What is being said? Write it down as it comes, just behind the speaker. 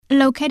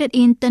Located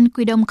in Tân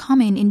Quy Đông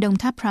Commune in Đồng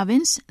Tháp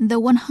Province, the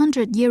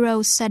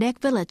 100-year-old Sadek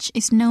village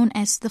is known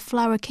as the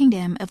Flower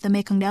Kingdom of the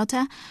Mekong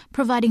Delta,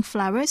 providing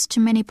flowers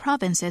to many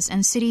provinces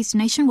and cities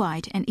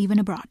nationwide and even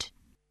abroad.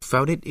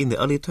 Founded in the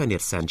early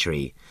 20th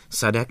century,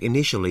 Sadek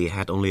initially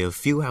had only a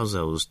few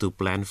households to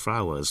plant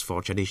flowers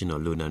for traditional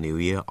Lunar New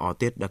Year or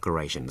Tết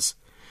decorations.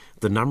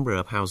 The number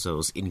of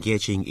households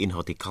engaging in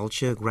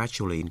horticulture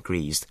gradually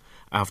increased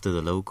after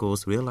the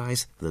locals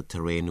realized the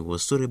terrain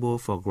was suitable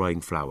for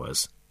growing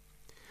flowers.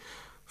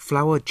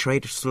 Flower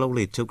trade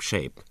slowly took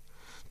shape.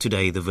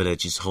 Today, the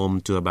village is home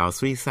to about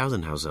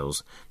 3,000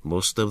 households,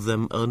 most of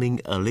them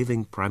earning a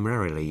living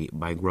primarily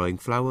by growing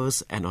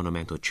flowers and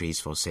ornamental trees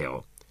for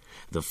sale.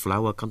 The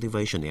flower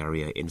cultivation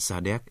area in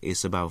Sadek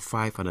is about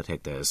 500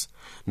 hectares,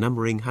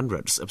 numbering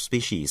hundreds of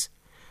species.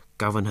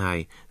 Cao Văn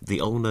Hai,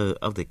 the owner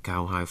of the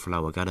Cao Hai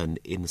Flower Garden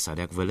in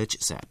Sadek village,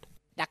 said.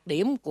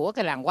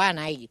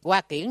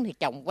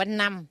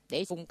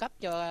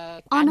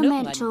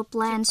 Ornamental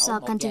plants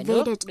are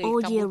cultivated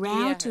all year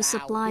round to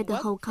supply the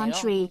whole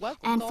country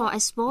and for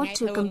export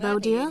to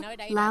Cambodia,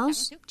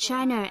 Laos,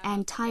 China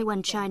and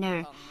Taiwan,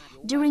 China.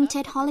 During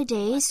Tet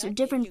holidays,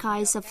 different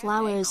kinds of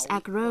flowers are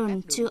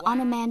grown to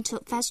ornament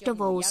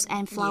festivals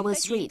and flower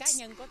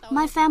streets.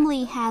 My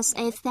family has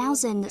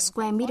 8,000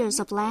 square meters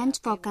of land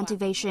for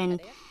cultivation.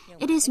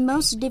 It is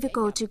most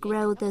difficult to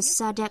grow the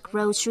Sadek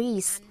rose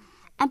trees.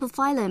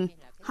 Ampelphilum,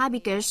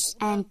 hibiscus,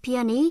 and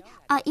peony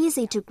are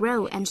easy to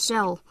grow and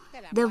sell.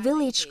 The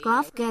village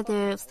club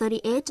gathers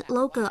 38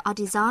 local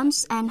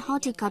artisans and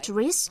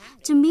horticulturists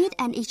to meet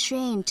and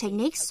exchange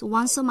techniques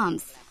once a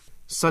month.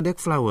 Sadek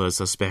flowers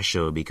are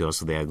special because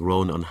they are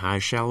grown on high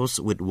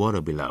shelves with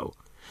water below.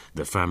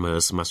 The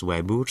farmers must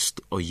wear boots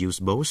or use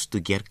boats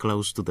to get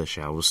close to the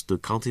shelves to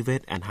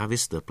cultivate and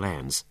harvest the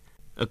plants.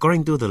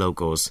 According to the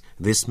locals,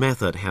 this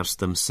method helps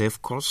them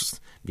save costs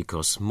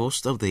because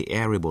most of the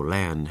arable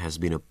land has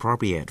been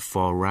appropriated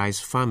for rice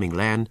farming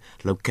land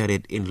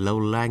located in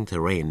low-lying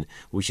terrain,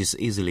 which is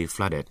easily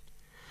flooded.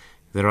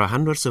 There are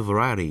hundreds of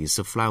varieties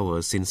of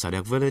flowers in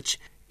Sadek village,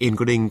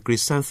 including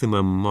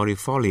Chrysanthemum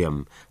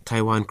morifolium,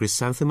 Taiwan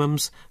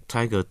chrysanthemums,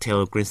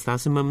 tiger-tail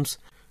chrysanthemums,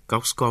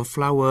 cockscomb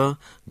flower,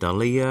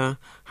 dahlia,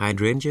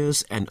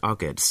 hydrangeas, and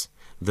orchids.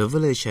 The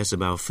village has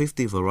about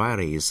 50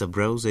 varieties of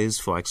roses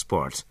for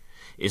export.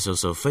 It's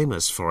also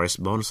famous for its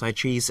bonsai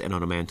trees and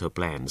ornamental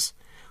plants.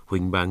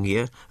 Huỳnh Ba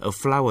Nghĩa, a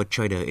flower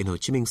trader in Ho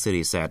Chi Minh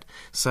City, said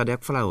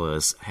Sadek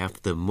flowers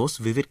have the most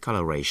vivid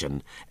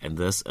coloration and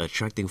thus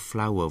attracting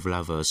flower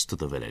lovers to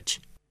the village.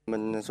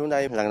 This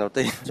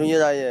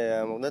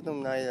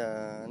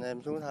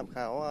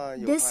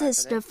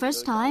is the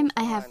first time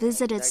I have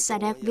visited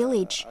Sadek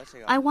village.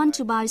 I want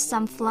to buy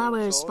some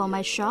flowers for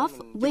my shop,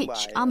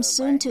 which I'm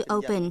soon to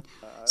open.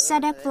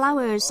 Sadek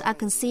flowers are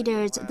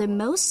considered the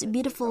most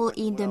beautiful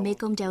in the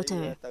Mekong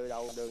Delta.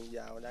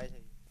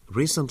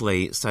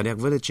 Recently, Sadek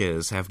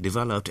villagers have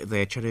developed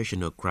their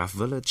traditional craft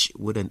village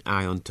with an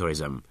eye on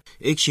tourism.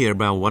 Each year,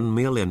 about 1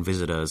 million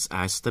visitors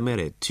are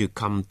estimated to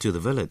come to the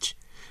village.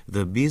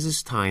 The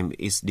busiest time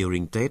is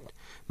during Tết.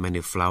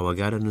 Many flower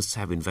gardens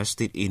have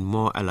invested in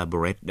more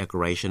elaborate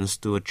decorations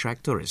to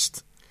attract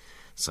tourists.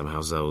 Some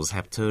households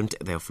have turned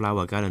their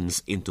flower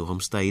gardens into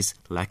homestays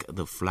like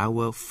the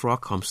Flower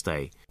Frog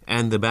Homestay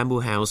and the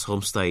Bamboo House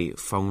Homestay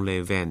Phong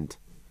Lê Vent.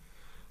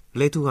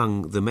 Lê Thu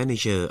Hằng, the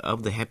manager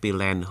of the Happy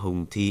Land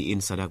Hung Thi in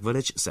Sadek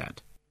village,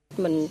 said.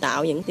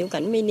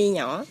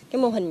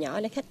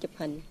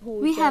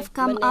 We have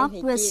come up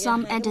with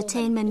some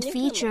entertainment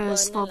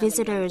features for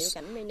visitors.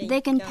 They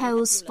can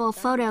pose for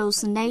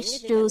photos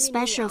next to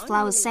special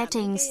flower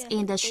settings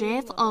in the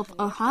shape of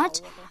a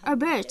heart, a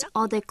bird,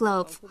 or the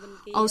glove.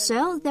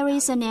 Also, there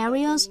is an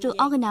area to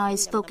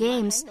organize for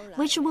games,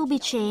 which will be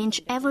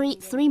changed every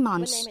 3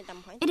 months.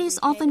 It is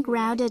often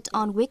crowded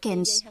on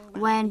weekends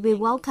when we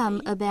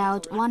welcome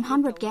about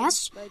 100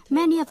 guests,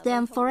 many of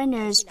them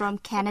foreigners from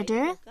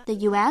Canada, the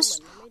US,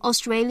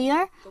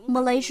 Australia,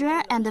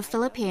 Malaysia, and the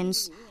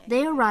Philippines.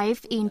 They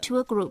arrive in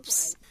tour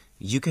groups.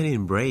 You can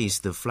embrace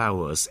the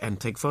flowers and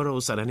take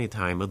photos at any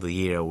time of the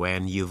year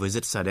when you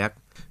visit Sadek.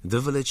 The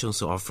village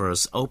also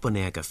offers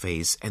open-air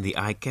cafes and the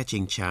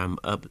eye-catching charm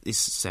of its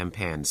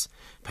sampans,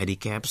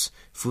 pedicabs,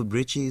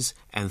 footbridges,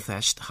 and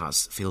thatched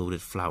huts filled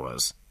with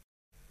flowers.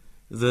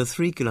 The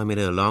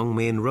 3-kilometer-long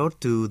main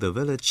road to the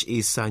village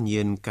is Sa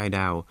Nhiên Cai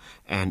Dao,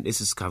 and it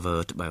is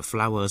covered by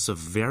flowers of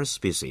various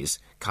species,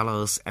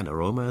 colors, and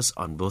aromas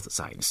on both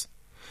sides.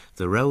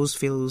 The rose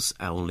fields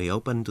are only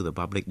open to the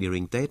public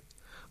during Tết.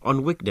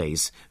 On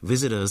weekdays,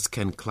 visitors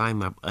can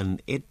climb up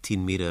an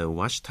 18-meter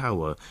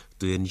watchtower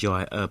to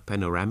enjoy a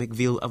panoramic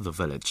view of the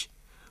village.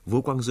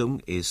 Vũ Quang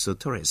Dũng is a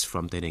tourist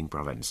from Tây Ninh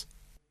province.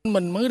 This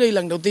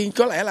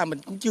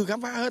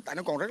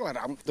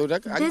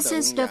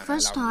is the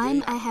first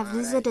time I have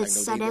visited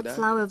Sadek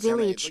Flower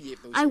Village.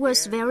 I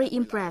was very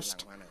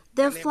impressed.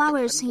 The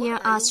flowers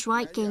here are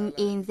striking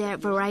in their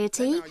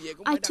variety.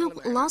 I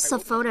took lots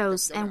of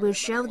photos and will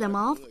show them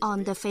off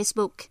on the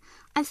Facebook.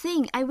 I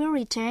think I will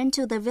return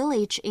to the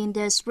village in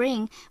the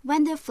spring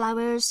when the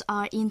flowers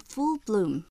are in full bloom.